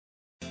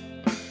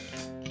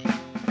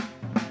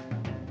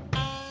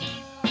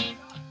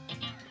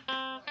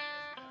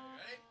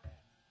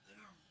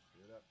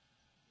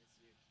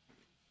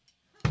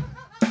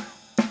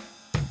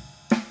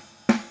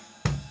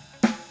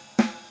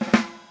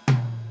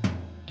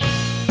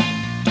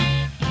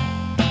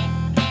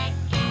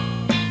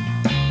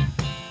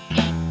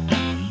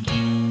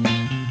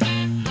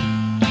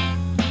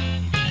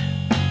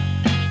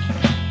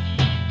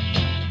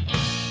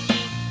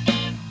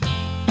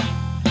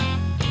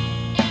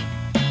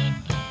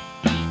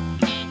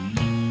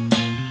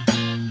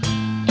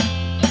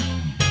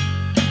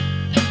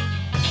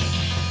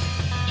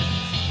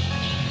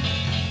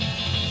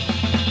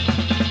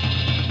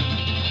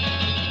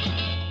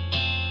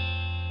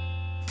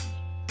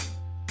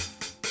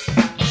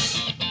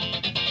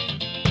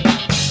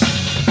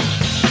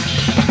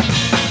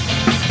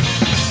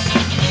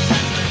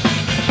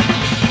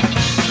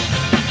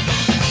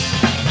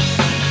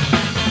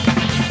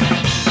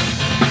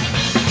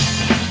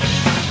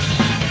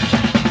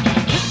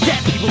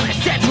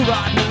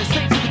rod. We're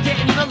listening to the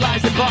game and the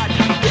lies of God.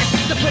 This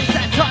is the place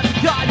that taught me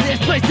God. This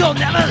place you'll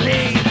never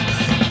leave.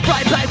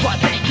 Fried by what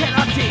they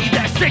cannot see.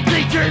 They're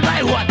strictly driven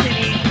by what they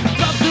need.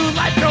 Come through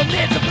life so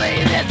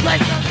miserably. This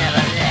place you'll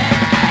never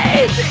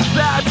leave. Think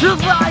about your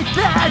life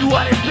and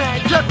what it's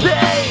meant to be.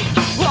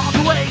 All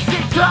the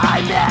wasted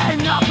time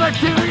and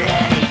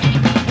opportunity.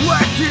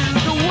 Work to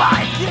the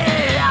white,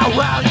 get out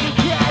while you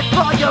can.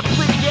 For your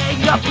bleeding,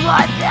 your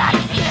blood that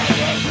is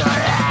staining your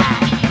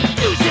head.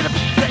 You should have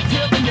been sent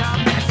to the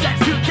numbness. Sent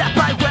to death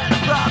by where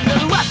from the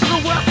rest of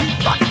the world. You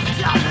fucking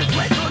scum, this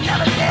place will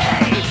never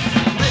leave.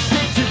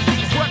 Listen to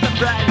these words of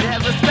bread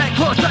and respect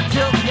close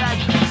until the end.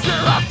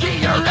 Sure, I'll see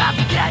your ass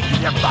again,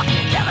 cause you're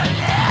fucking never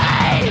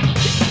leave.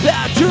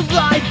 About your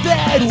life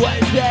and what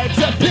it's meant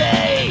to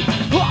be.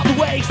 All the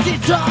wasted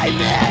time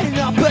and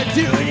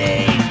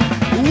opportunities.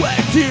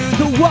 Where to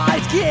the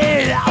wise,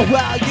 get out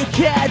while you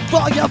can.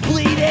 For your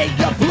bleeding,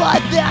 the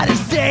blood that is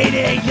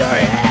staining your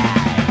head.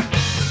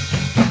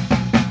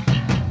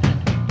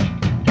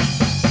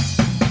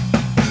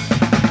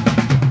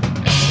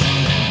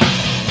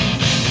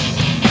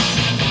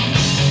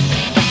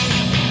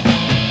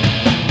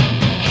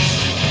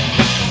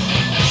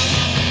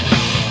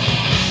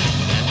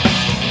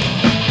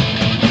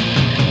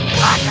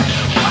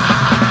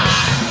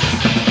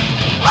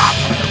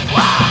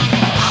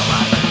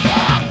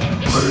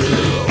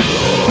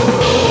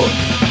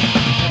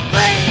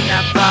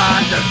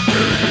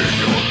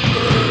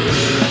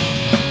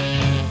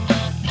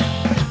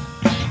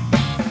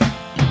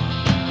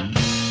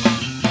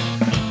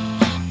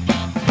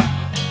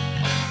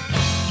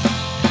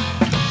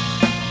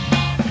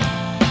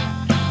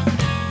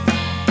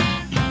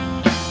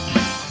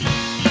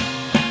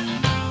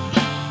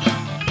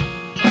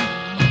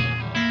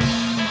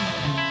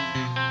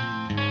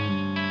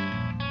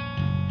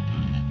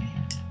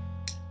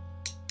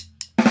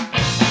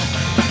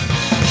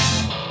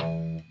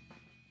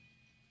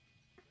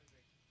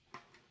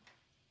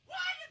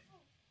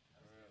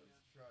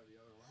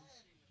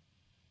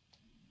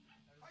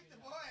 Quite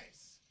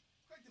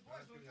the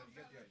boys when it comes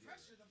down to the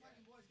pressure.